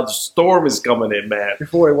okay, and now the storm is coming in, man.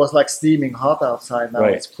 Before it was like steaming hot outside, now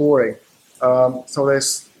it's pouring. So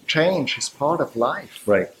there's change is part of life.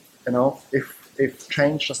 Right. You know, if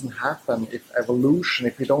change doesn't happen,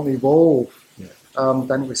 if we don't evolve,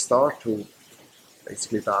 then we start to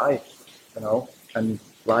basically die, you know, and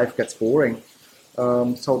life gets boring.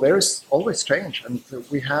 So there is always change, and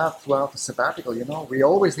we have throughout the sabbatical, you know, we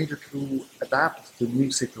always needed to adapt to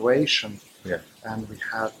new situation. Yeah. And we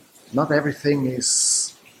had, not everything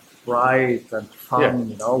is bright and fun,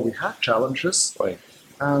 you know, we had challenges. Right.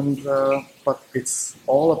 And but it's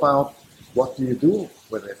all about what do you do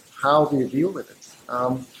with it? How do you deal with it?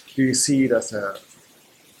 Do you see it as a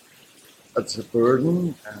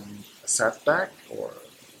burden and a setback, or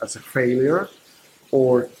as a failure,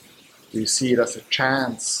 or do you see it as a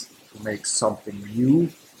chance to make something new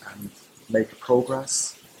and make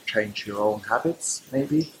progress, change your own habits,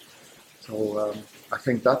 maybe? So I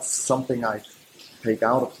think that's something I take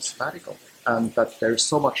out of the sabbatical, and that there's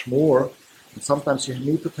so much more. And sometimes you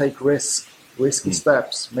need to take risky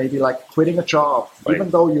steps, maybe like quitting a job, even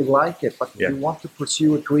though you like it, but you want to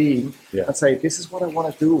pursue a dream and say, this is what I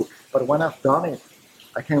want to do. But when I've done it,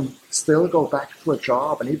 I can still go back to a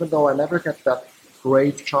job. And even though I never get that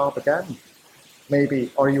great job again,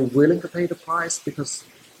 maybe are you willing to pay the price because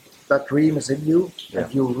that dream is in you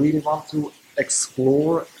and you really want to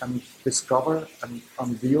explore and discover and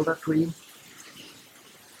unveil that dream?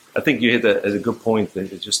 I think you hit a good point. I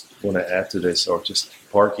just want to add to this, or just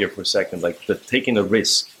park here for a second, like the taking a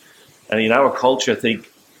risk. And in our culture,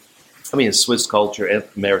 in Swiss culture and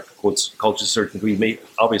American culture to a certain degree,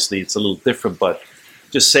 obviously it's a little different, but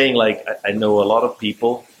just saying, like, I know a lot of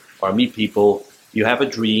people, or I meet people, you have a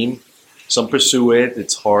dream, some pursue it,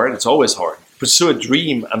 it's hard, it's always hard. Pursue a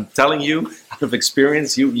dream, I'm telling you, out of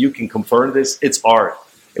experience, you can confirm this, it's hard.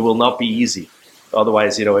 It will not be easy.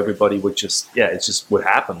 Otherwise, everybody would it just would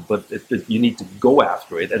happen. But you need to go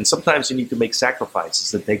after it. And sometimes you need to make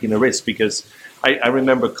sacrifices and taking a risk. Because I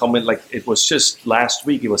remember coming, like, it was just last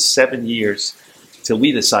week, it was 7 years till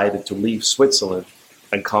we decided to leave Switzerland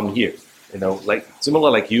and come here. Like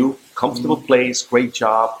similar like you, comfortable place, great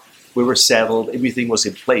job. We were settled, everything was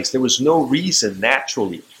in place. There was no reason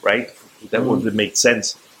naturally, right? That would have made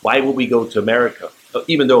sense. Why would we go to America?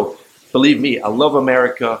 Even though, believe me, I love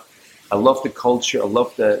America. I love the culture. I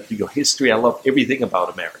love the history. I love everything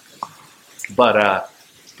about America. But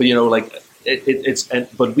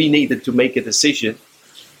but we needed to make a decision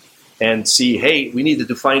and see. Hey, we needed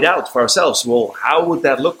to find out for ourselves. Well, how would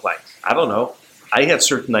that look like? I don't know. I had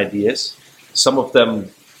certain ideas. Some of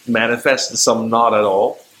them manifested, some not at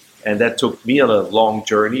all, and that took me on a long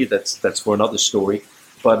journey. That's for another story.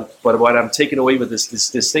 But what I'm taking away with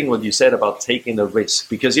this thing, what you said about taking a risk,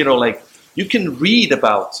 because you can read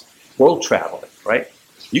about world traveling, right?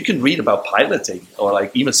 You can read about piloting, or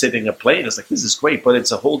like even sitting in a plane. It's like, this is great, but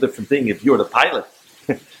it's a whole different thing if you're the pilot.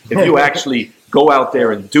 If you actually go out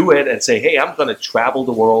there and do it and say, hey, I'm going to travel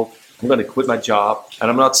the world, I'm going to quit my job. And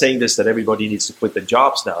I'm not saying this that everybody needs to quit their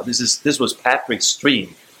jobs now. This was Patrik's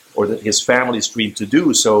dream, or his family's dream to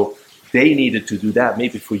do. So they needed to do that.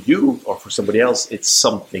 Maybe for you or for somebody else, it's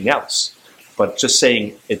something else. But just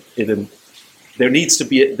saying there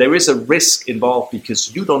is a risk involved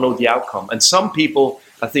because you don't know the outcome. And some people,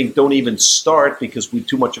 I think, don't even start because we're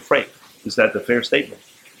too much afraid. Is that a fair statement?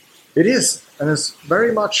 It is. And it's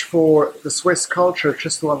very much for the Swiss culture,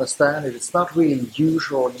 just to understand it. It's not really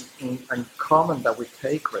usual and common that we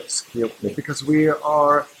take risks here, because we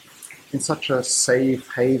are in such a safe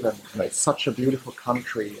haven. It's such a beautiful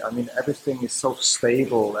country. I mean, everything is so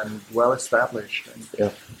stable and well established.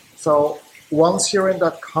 And so once you're in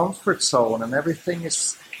that comfort zone and everything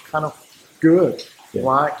is kind of good,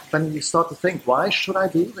 then you start to think, why should I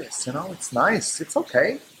do this? It's nice, it's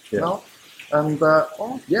okay, And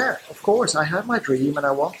of course, I have my dream and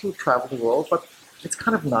I want to travel the world, but it's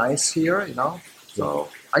kind of nice here, So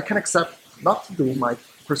I can accept not to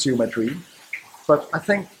pursue my dream, but I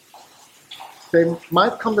think there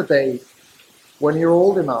might come the day when you're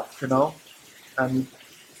old enough, and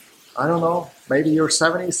I don't know, maybe you're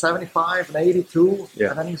 70, 75, and 82,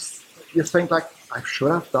 and then you think like, I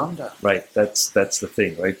should have done that. Right, that's the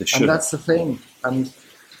thing, right? And that's the thing. And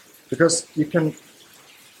because you can,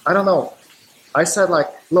 I don't know, I said like,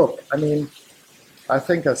 look, I mean, I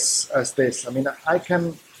think as this, I mean, I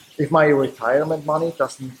can, if my retirement money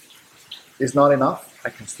is not enough, I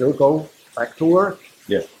can still go back to work,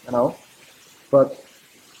 But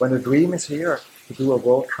when the dream is here, to do a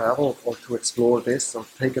world travel or to explore this or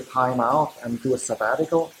take a time out and do a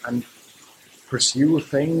sabbatical and pursue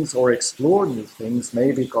things or explore new things,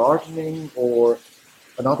 maybe gardening or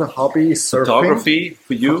another hobby, surfing. Photography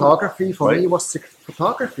for you? Photography for me was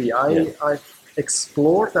photography. I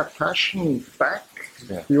explored that passion back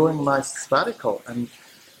during my sabbatical, and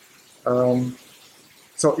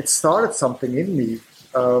so it started something in me.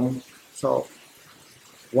 So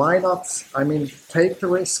why not, take the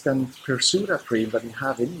risk and pursue that dream that you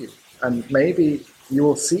have in you. And maybe you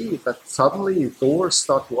will see that suddenly doors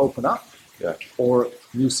start to open up, or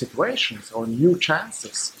new situations or new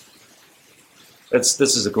chances.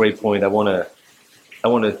 This is a great point. I want to I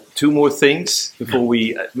want to two more things before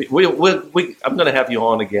I'm going to have you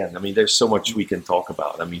on again. I mean, there's so much we can talk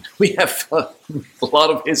about. I mean, we have a lot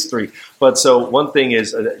of history. But so one thing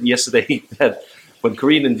is yesterday that when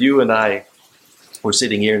Corinne and you and I were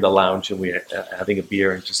sitting here in the lounge and we were having a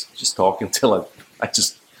beer and just talking until I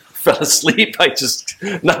just fell asleep.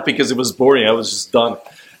 Not because it was boring, I was just done.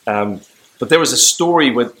 But there was a story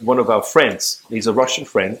with one of our friends. He's a Russian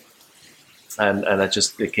friend. And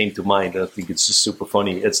it came to mind. I think it's just super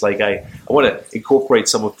funny. It's like I want to incorporate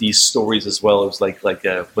some of these stories as well. It's like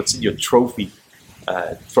what's in your trophy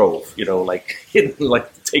trove,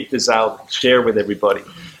 like take this out, share with everybody.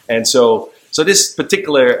 And so this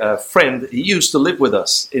particular friend, he used to live with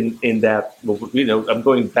us in that. I'm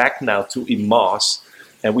going back now to Imas,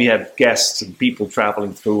 and we had guests and people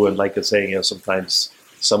traveling through, and like I was saying, sometimes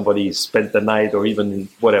somebody spent the night or even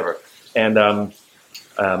whatever,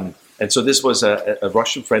 and so this was a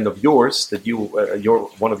Russian friend of yours that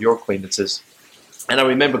one of your acquaintances. And I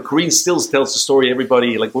remember Corinne still tells the story.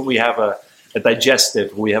 Everybody, like when we have a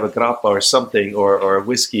digestive, we have a grappa or something, or a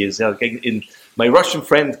whiskey. In my Russian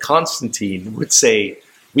friend Konstantin would say,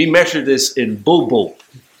 we measure this in bulbul,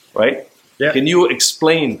 right? Yeah. Can you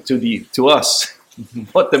explain to us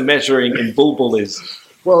what the measuring in bulbul is?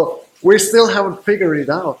 Well, we still haven't figured it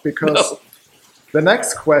out because... No. The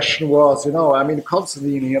next question was,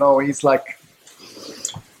 Konstantin, he's like,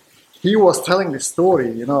 he was telling this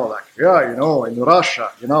story, in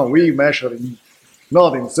Russia, we measure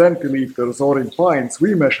not in centimeters or in pints,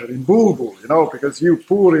 we measure in bulbul, because you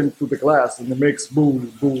pour into the glass and it makes bool.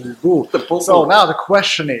 So now the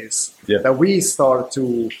question is that we start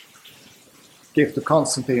to give to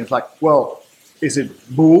Konstantin, it's like, well, is it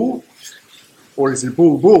bull or is it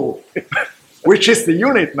bull? Which is the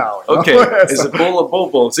unit now? Okay, is it bull or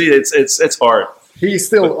bulbul? See, it's hard. He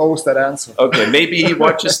still owes that answer. Okay, maybe he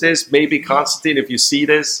watches this. Maybe Konstantin, if you see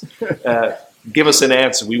this, give us an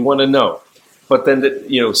answer. We want to know. But then,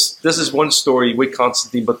 this is one story with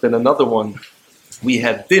Konstantin. But then another one, we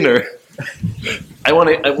had dinner.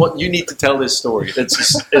 You need to tell this story.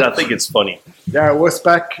 I think it's funny. Yeah, it was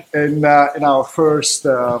back in our first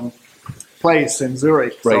place in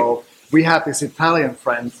Zurich. Right. So we had this Italian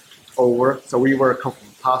friend over, so we were cooking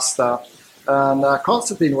pasta, and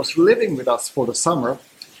Konstantin was living with us for the summer.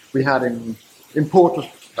 We had him imported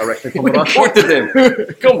directly from Russia. Imported him.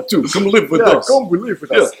 Come live with us. Come live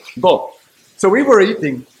with us. Go. So we were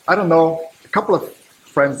eating, I don't know, a couple of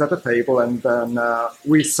friends at the table, and then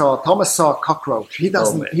Thomas saw a cockroach. He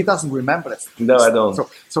doesn't remember this. No, I don't.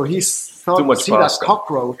 So he started to see that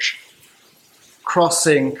cockroach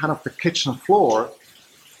crossing kind of the kitchen floor,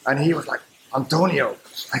 and he was like, Antonio,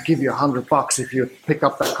 I give you $100 if you pick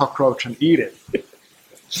up that cockroach and eat it.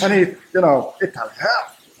 And he, Italian,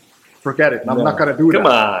 forget it. I'm not going to do that. Come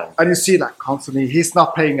on. And you see that constantly. He's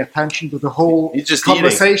not paying attention to the whole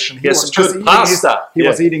conversation. He was just eating pasta. He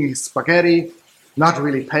was eating his spaghetti, not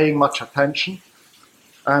really paying much attention.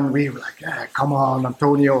 And we were like, yeah, come on,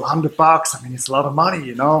 Antonio, $100. I mean, it's a lot of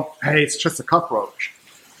money, Hey, it's just a cockroach.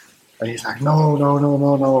 And he's like,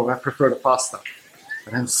 no, I prefer the pasta.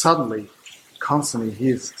 And then suddenly, constantly,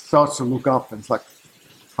 he starts to look up and it's like,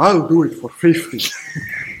 I'll do it for 50.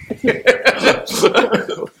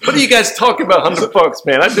 What are you guys talking about? $100,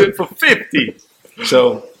 man. I do it for 50.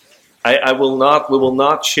 So we will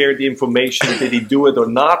not share the information. Did he do it or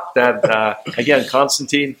not? That again,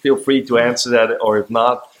 Konstantin, feel free to answer that, or if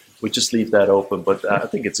not, we just leave that open. But I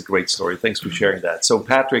think it's a great story. Thanks for sharing that. So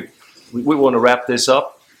Patrik, we want to wrap this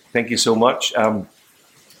up. Thank you so much.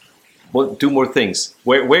 Well, two more things.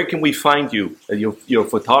 Where can we find you? You're a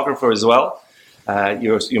photographer as well.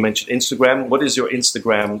 You mentioned Instagram. What is your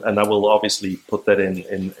Instagram? And I will obviously put that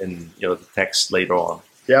in the text later on.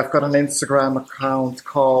 Yeah, I've got an Instagram account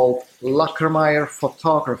called Lackermeier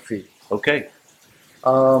Photography. Okay.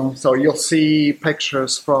 So you'll see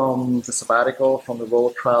pictures from the sabbatical, from the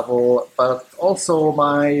road travel, but also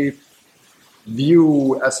my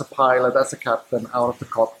view as a pilot, as a captain, out of the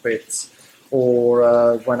cockpits,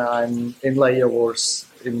 or when I'm in layovers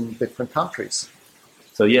in different countries.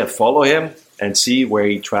 So yeah, follow him and see where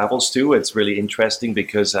he travels to. It's really interesting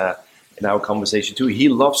because in our conversation too, he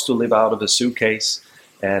loves to live out of a suitcase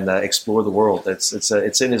and explore the world.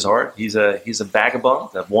 It's in his heart. He's a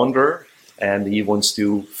vagabond, a wanderer, and he wants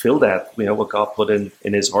to fill that, what God put in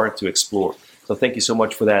his heart to explore. So thank you so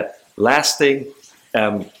much for that. Last thing,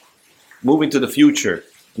 moving to the future,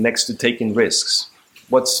 next to taking risks.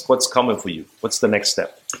 What's coming for you? What's the next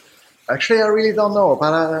step? Actually, I really don't know,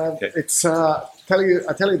 but okay. It's I tell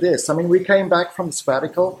you this. I mean, we came back from the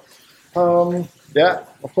sabbatical. Yeah,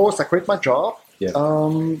 of course, I quit my job. Yeah.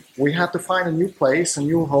 We had to find a new place, a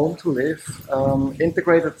new home to live,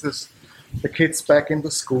 integrated the kids back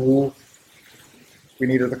into school. We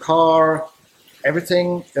needed a car, everything,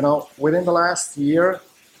 within the last year,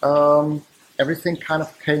 everything kind of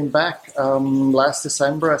came back. Last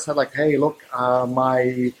December, I said like, hey, look,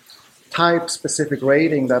 my type specific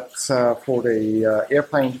rating that's for the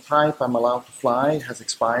airplane type I'm allowed to fly has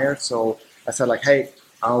expired. So I said like, hey,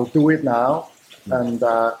 I'll do it now, and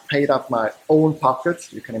paid up my own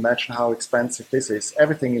pocket. You can imagine how expensive this is.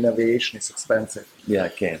 Everything in aviation is expensive. Yeah, I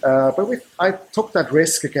can. But I took that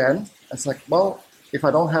risk again. It's like, well, if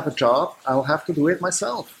I don't have a job, I'll have to do it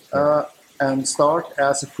myself, and start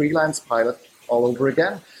as a freelance pilot all over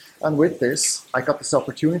again. And with this, I got this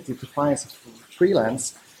opportunity to fly as a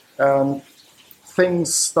freelance.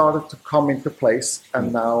 Things started to come into place,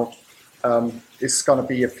 and now it's going to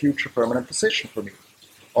be a future permanent position for me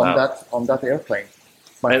on that airplane.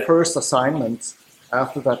 My first assignment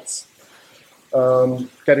after that,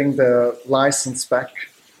 getting the license back.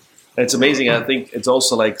 It's amazing. I think it's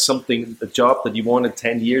also like a job that you wanted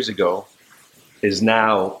 10 years ago is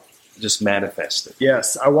now just manifested.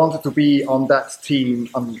 Yes, I wanted to be on that team,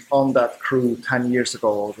 on that crew 10 years ago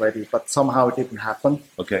already, but somehow it didn't happen.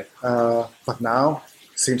 Okay. But now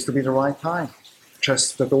seems to be the right time.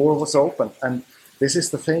 Just the door was open. And this is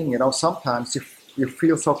the thing, sometimes you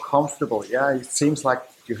feel so comfortable. Yeah, it seems like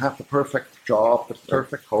you have the perfect job, the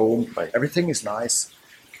perfect home, right. Everything is nice.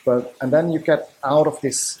 And then you get out of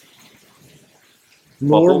this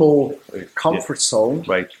normal comfort zone.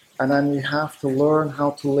 Right. And then you have to learn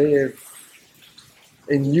how to live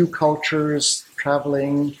in new cultures,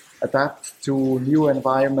 traveling, adapt to new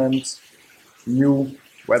environments, new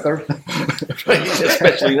weather.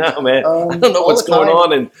 Especially now, man. I don't know what's going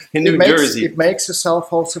on in New Jersey. It makes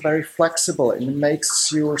yourself also very flexible. It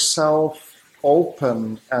makes yourself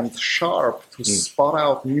open and sharp to spot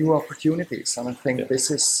out new opportunities. And I think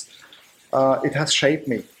this is... it has shaped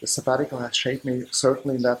me. The sabbatical has shaped me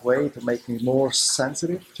certainly in that way to make me more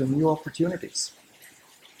sensitive to new opportunities.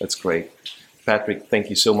 That's great. Patrik, thank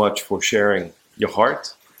you so much for sharing your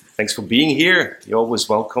heart. Thanks for being here. You're always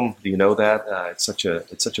welcome. Do you know that? It's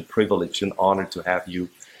such a privilege and honor to have you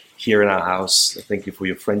here in our house. Thank you for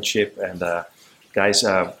your friendship. And guys,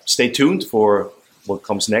 stay tuned for what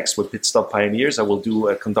comes next with Pit Stop Pioneers. I will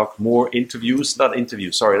conduct more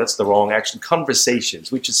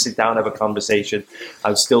conversations. We just sit down, have a conversation.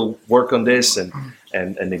 I'll still work on this and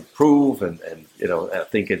improve. And I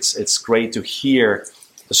think it's great to hear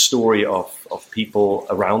the story of people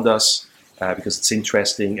around us because it's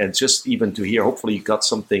interesting. And just even to hear, hopefully you got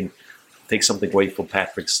take something away from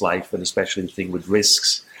Patrik's life, and especially the thing with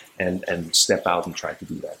risks, and step out and try to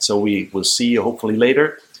do that. So we will see you hopefully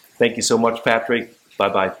later. Thank you so much, Patrik.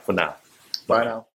 Bye-bye for now. Bye now.